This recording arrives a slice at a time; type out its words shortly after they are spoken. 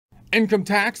Income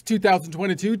tax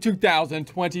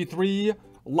 2022-2023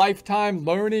 lifetime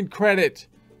learning credit.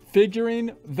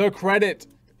 Figuring the credit.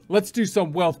 Let's do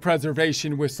some wealth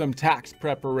preservation with some tax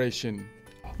preparation.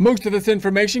 Most of this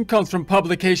information comes from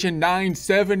publication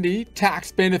 970,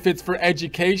 Tax Benefits for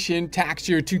Education, Tax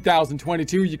Year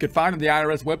 2022. You can find on the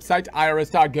IRS website,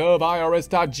 irs.gov,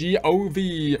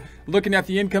 irs.gov. Looking at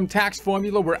the income tax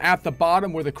formula, we're at the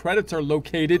bottom where the credits are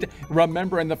located.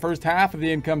 Remember, in the first half of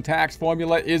the income tax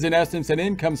formula is in essence an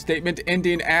income statement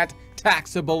ending at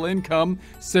taxable income,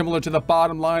 similar to the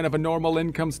bottom line of a normal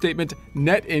income statement,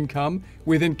 net income.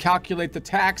 We then calculate the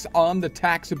tax on the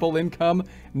taxable income,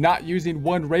 not using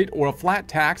one rate or a flat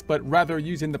tax, but rather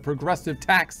using the progressive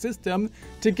tax system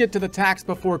to get to the tax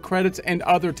before credits and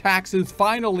other taxes.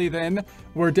 Finally, then,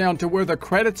 we're down to where the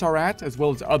credits are at, as well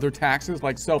as other taxes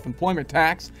like self-employment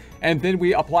tax. And then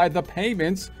we apply the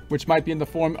payments, which might be in the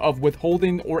form of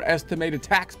withholding or estimated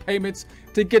tax payments,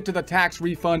 to get to the tax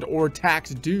refund or tax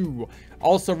due.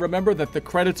 Also remember that the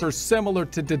credits are similar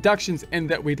to deductions in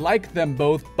that we like them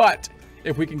both, but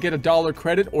if we can get a dollar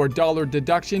credit or a dollar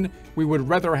deduction, we would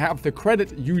rather have the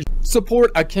credit used.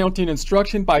 Support accounting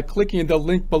instruction by clicking the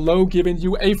link below, giving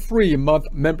you a free month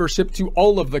membership to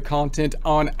all of the content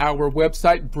on our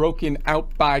website, broken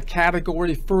out by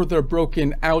category, further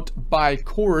broken out by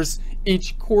course.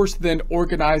 Each course then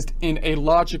organized in a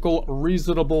logical,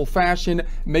 reasonable fashion,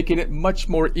 making it much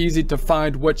more easy to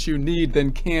find what you need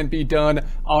than can be done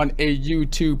on a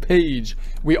YouTube page.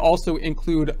 We also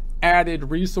include added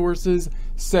resources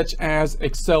such as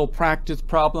Excel practice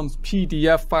problems,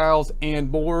 PDF files,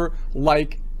 and more,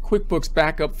 like QuickBooks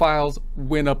backup files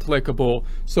when applicable.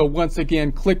 So once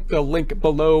again, click the link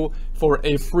below for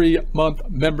a free month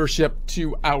membership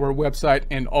to our website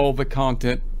and all the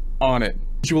content on it.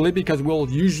 Usually, because we'll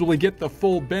usually get the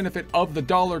full benefit of the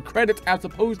dollar credit as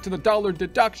opposed to the dollar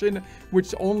deduction,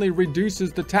 which only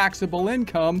reduces the taxable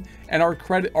income, and our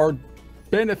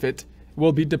benefit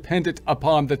will be dependent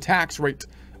upon the tax rate.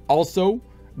 Also,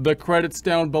 the credits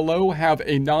down below have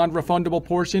a non-refundable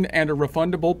portion and a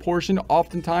refundable portion.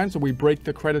 Oftentimes, we break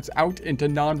the credits out into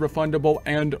non-refundable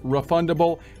and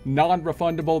refundable.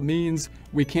 Non-refundable means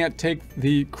we can't take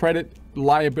the credit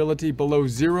liability below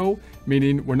zero,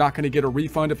 meaning we're not going to get a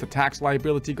refund if the tax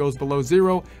liability goes below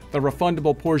zero. The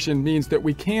refundable portion means that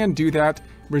we can do that,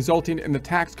 resulting in the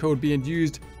tax code being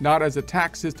used not as a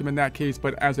tax system in that case,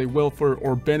 but as a welfare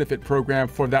or benefit program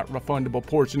for that refundable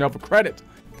portion of a credit.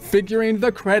 Figuring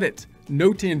the credit.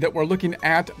 Noting that we're looking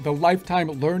at the lifetime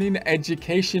learning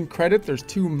education credit. There's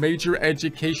two major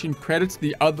education credits,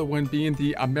 the other one being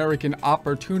the American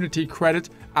Opportunity Credit.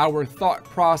 Our thought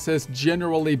process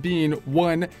generally being,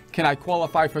 one, can I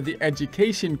qualify for the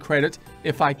education credit?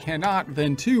 If I cannot,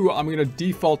 then two, I'm going to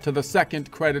default to the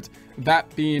second credit,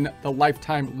 that being the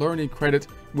lifetime learning credit,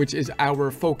 which is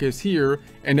our focus here.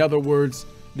 In other words,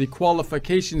 the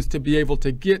qualifications to be able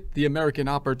to get the American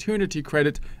Opportunity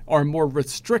Credit are more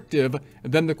restrictive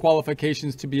than the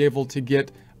qualifications to be able to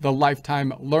get the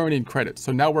Lifetime Learning Credit.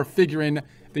 So now we're figuring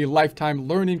the Lifetime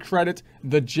Learning Credit.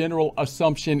 The general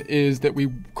assumption is that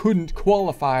we couldn't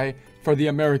qualify for the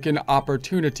American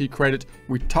Opportunity Credit.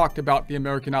 We talked about the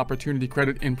American Opportunity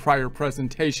Credit in prior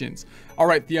presentations. All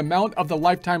right, the amount of the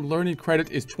Lifetime Learning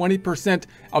Credit is 20%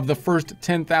 of the first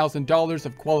 $10,000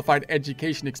 of qualified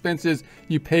education expenses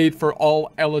you paid for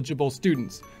all eligible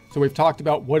students. So we've talked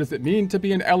about what does it mean to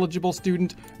be an eligible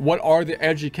student? What are the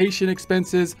education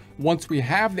expenses? Once we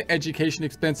have the education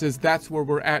expenses, that's where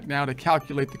we're at now to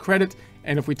calculate the credit.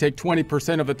 And if we take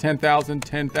 20% of the 10,000,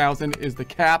 10,000 is the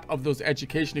cap of those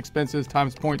education expenses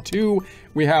times 0.2.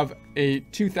 We have a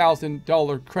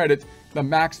 $2,000 credit, the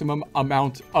maximum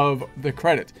amount of the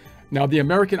credit. Now, the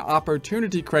American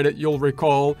Opportunity Credit, you'll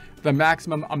recall, the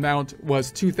maximum amount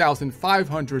was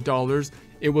 $2,500.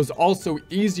 It was also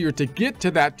easier to get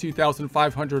to that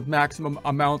 $2,500 maximum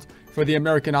amount for the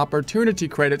American Opportunity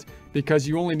Credit because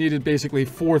you only needed basically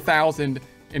 $4,000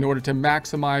 in order to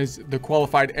maximize the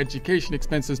qualified education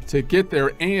expenses to get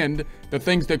there. And the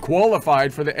things that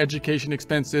qualified for the education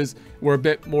expenses were a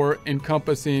bit more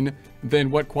encompassing than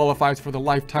what qualifies for the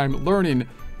lifetime learning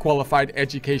qualified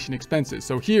education expenses.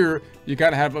 So here you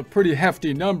got to have a pretty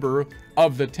hefty number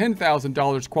of the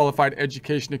 $10,000 qualified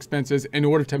education expenses in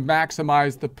order to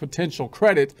maximize the potential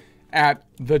credit at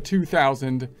the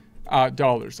 $2,000.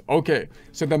 Okay,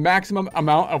 so the maximum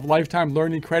amount of lifetime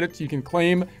learning credits you can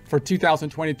claim for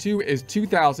 2022 is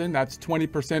 $2,000. That's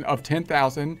 20% of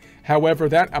 $10,000. However,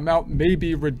 that amount may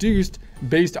be reduced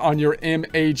based on your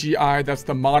MAGI. That's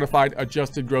the modified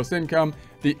adjusted gross income.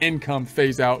 the income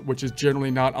phase out, which is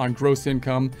generally not on gross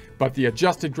income, but the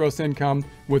adjusted gross income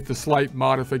with the slight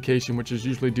modification, which is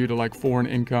usually due to like foreign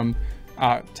income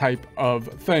type of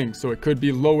thing. So it could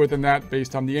be lower than that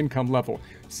based on the income level.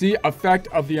 See effect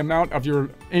of the amount of your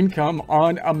income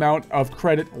on amount of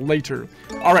credit later.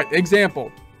 All right,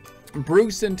 example.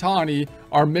 Bruce and Tawny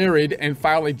are married and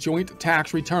file a joint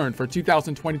tax return. For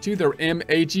 2022, their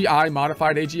MAGI,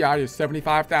 modified AGI, is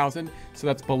 $75,000. So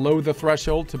that's below the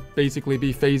threshold to basically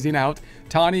be phasing out.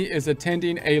 Tawny is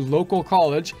attending a local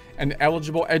college, an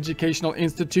eligible educational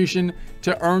institution,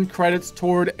 to earn credits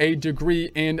toward a degree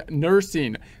in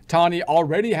nursing. Tawny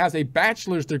already has a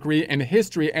bachelor's degree in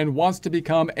history and wants to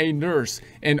become a nurse.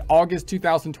 In August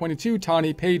 2022,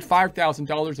 Tawny paid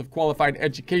 $5,000 of qualified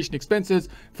education expenses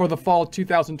for the fall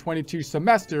 2022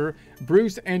 semester.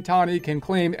 Bruce and Tawny can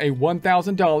claim a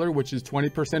 $1,000, which is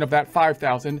 20% of that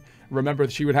 $5,000. Remember,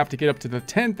 she would have to get up to the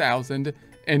 $10,000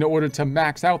 in order to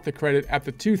max out the credit at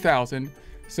the $2,000.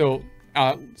 So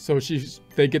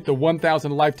they get the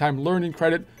 $1,000 lifetime learning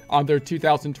credit on their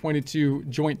 2022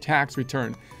 joint tax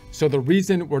return. So the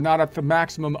reason we're not at the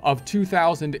maximum of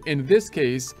 $2,000 in this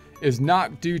case is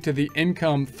not due to the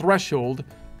income threshold,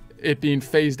 it being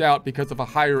phased out because of a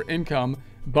higher income,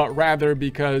 but rather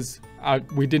because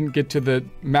we didn't get to the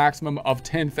maximum of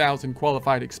 10,000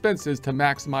 qualified expenses to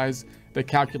maximize the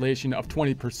calculation of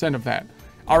 20% of that.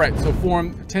 All right, so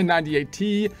Form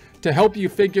 1098-T. To help you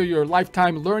figure your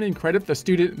lifetime learning credit, the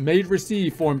student may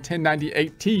receive Form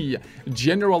 1098-T.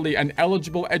 Generally, an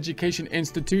eligible education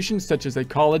institution, such as a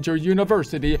college or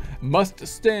university, must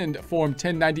send Form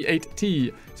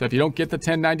 1098-T. So if you don't get the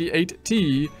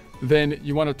 1098-T, then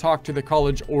you want to talk to the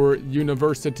college or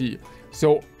university.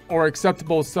 So, or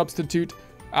acceptable substitute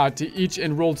to each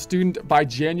enrolled student by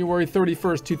January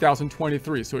 31st,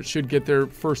 2023. So it should get their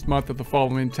first month of the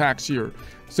following tax year.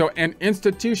 So an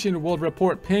institution will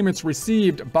report payments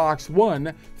received, box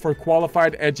 1, for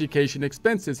qualified education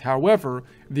expenses. However,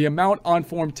 the amount on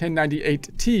Form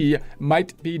 1098-T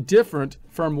might be different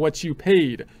from what you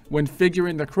paid. When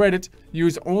figuring the credit,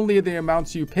 use only the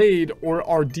amounts you paid or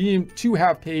are deemed to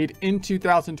have paid in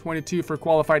 2022 for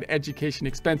qualified education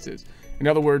expenses. In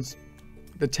other words,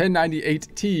 the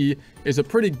 1098-T is a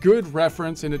pretty good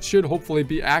reference, and it should hopefully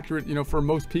be accurate, for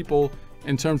most people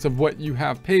in terms of what you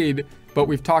have paid. But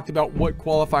we've talked about what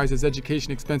qualifies as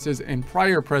education expenses in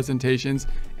prior presentations,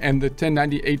 and the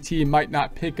 1098-T might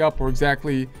not pick up or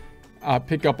exactly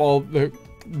pick up all the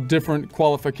different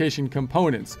qualification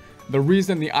components. The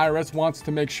reason the IRS wants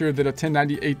to make sure that a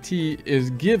 1098-T is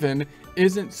given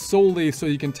isn't solely so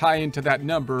you can tie into that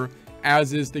number,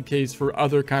 as is the case for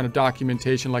other kind of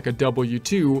documentation like a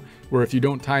W-2, where if you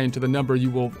don't tie into the number, you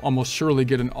will almost surely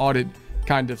get an audit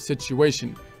kind of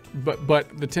situation. But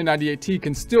the 1098-T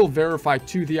can still verify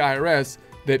to the IRS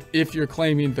that if you're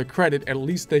claiming the credit, at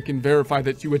least they can verify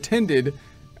that you attended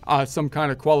some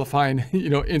kind of qualifying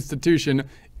institution,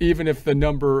 even if the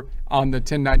number on the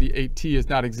 1098-T is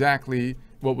not exactly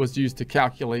what was used to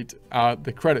calculate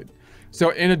the credit.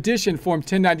 So in addition, Form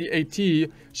 1098-T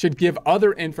should give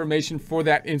other information for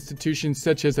that institution,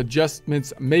 such as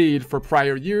adjustments made for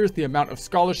prior years, the amount of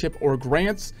scholarship or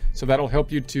grants. So that'll help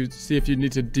you to see if you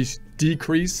need to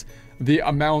decrease the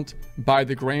amount by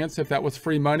the grants, if that was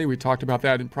free money. We talked about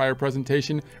that in prior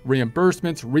presentation.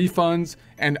 Reimbursements, refunds,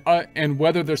 and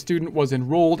whether the student was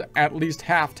enrolled at least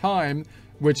half time,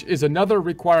 which is another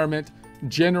requirement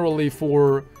generally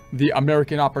for the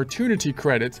American Opportunity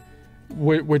Credit,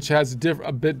 which has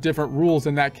a bit different rules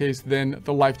in that case than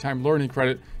the lifetime learning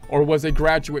credit, or was a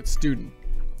graduate student.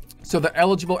 So the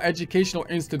eligible educational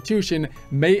institution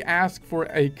may ask for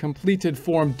a completed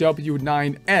Form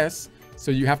W-9S,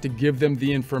 so you have to give them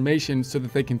the information so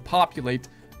that they can populate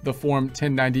the Form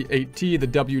 1098-T. The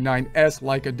W-9S,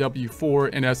 like a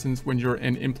W-4 in essence when you're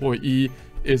an employee,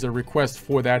 is a request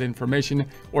for that information,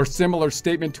 or similar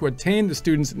statement to obtain the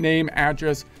student's name,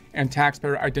 address, and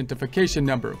taxpayer identification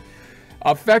number.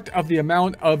 Effect of the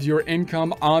amount of your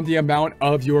income on the amount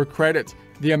of your credit.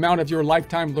 The amount of your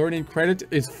lifetime learning credit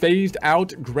is phased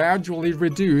out, gradually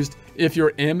reduced, if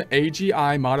your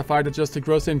MAGI, modified adjusted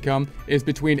gross income, is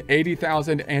between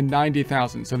 $80,000 and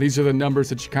 $90,000. So these are the numbers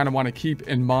that you kind of want to keep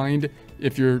in mind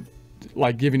if you're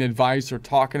like giving advice or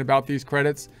talking about these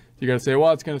credits. You got to say,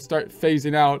 well, it's going to start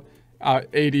phasing out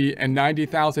 80 and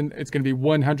 90,000. It's going to be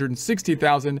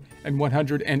 160,000 and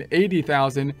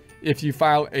 180,000 if you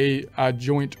file a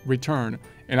joint return.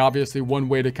 And obviously one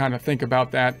way to kind of think about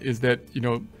that is that,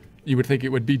 you would think it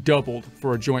would be doubled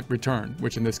for a joint return,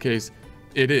 which in this case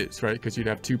it is, right? Because you'd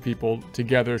have two people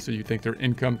together, so you think their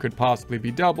income could possibly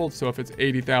be doubled. So if it's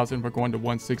 80,000, we're going to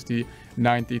 160,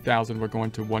 90,000, we're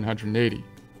going to 180.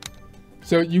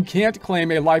 So you can't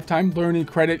claim a lifetime learning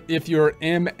credit if your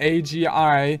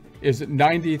MAGI is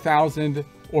 90,000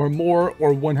 or more,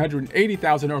 or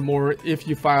 180,000 or more if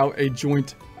you file a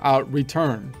joint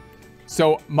return.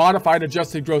 So modified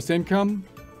adjusted gross income,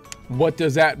 what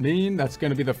does that mean? That's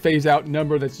going to be the phase out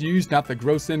number that's used, not the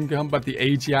gross income, but the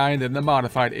AGI and then the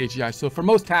modified AGI. So for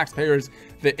most taxpayers,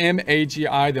 the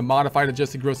MAGI, the modified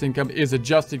adjusted gross income, is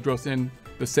adjusted gross income,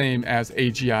 the same as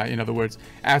AGI, in other words,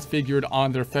 as figured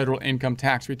on their federal income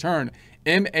tax return.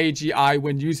 MAGI,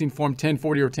 when using Form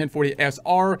 1040 or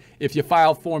 1040-SR, if you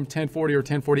file Form 1040 or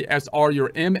 1040-SR, your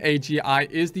MAGI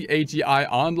is the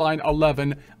AGI on line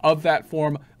 11 of that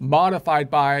form,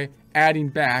 modified by adding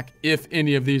back, if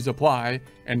any of these apply,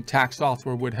 and tax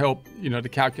software would help, to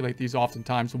calculate these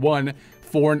oftentimes. 1,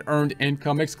 foreign earned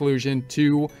income exclusion.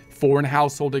 2, foreign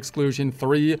household exclusion.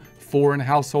 3, foreign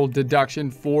household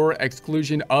deduction. 4,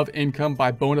 exclusion of income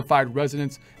by bona fide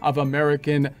residents of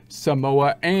American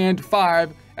Samoa. And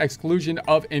 5, exclusion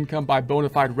of income by bona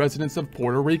fide residents of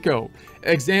Puerto Rico.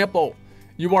 Example: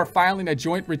 you are filing a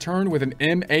joint return with an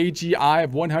MAGI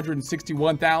of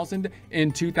 $161,000.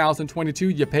 In 2022,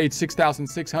 you paid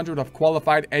 $6,600 of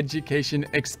qualified education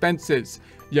expenses.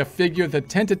 You figure the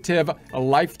tentative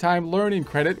lifetime learning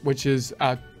credit, which is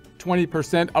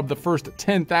 20% of the first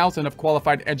 $10,000 of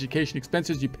qualified education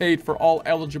expenses you paid for all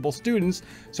eligible students.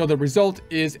 So the result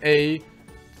is a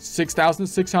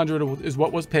 $6,600 is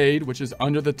what was paid, which is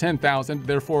under the $10,000.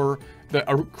 Therefore, the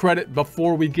credit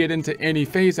before we get into any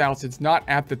phase outs, it's not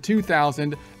at the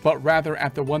 $2,000, but rather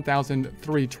at the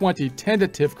 $1,320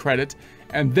 tentative credit.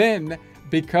 And then,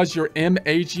 because your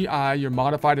MAGI, your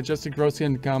modified adjusted gross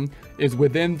income, is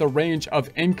within the range of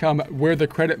income where the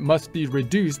credit must be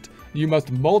reduced, you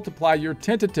must multiply your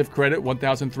tentative credit,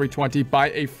 $1,320,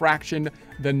 by a fraction.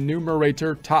 The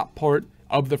numerator, top part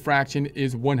of the fraction,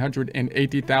 is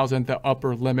 $180,000, the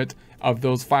upper limit of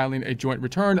those filing a joint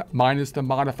return, minus the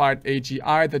modified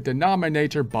AGI. The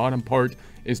denominator, bottom part,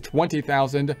 is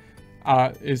 $20,000.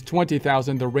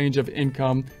 The range of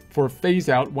income for phase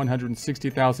out,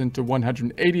 $160,000 to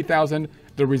 $180,000.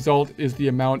 The result is the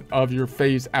amount of your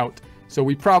phase out. So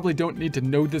we probably don't need to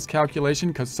know this calculation,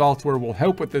 because software will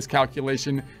help with this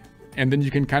calculation, and then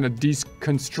you can kind of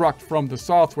deconstruct from the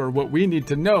software. What we need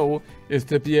to know is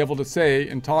to be able to say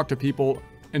and talk to people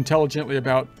intelligently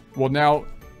about, well, now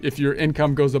if your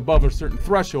income goes above a certain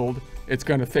threshold, it's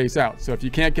going to phase out. So if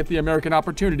you can't get the American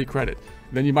Opportunity Credit,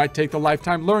 then you might take the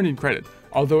Lifetime Learning Credit.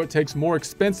 Although it takes more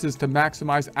expenses to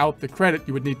maximize out the credit,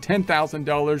 you would need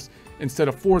 $10,000 instead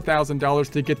of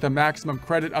 $4,000 to get the maximum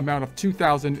credit amount of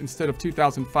 $2,000 instead of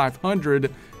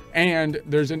 $2,500. And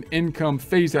there's an income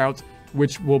phase out,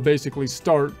 which will basically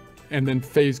start and then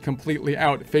phase completely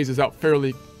out. It phases out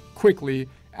fairly quickly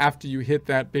after you hit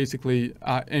that basically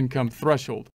income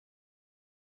threshold.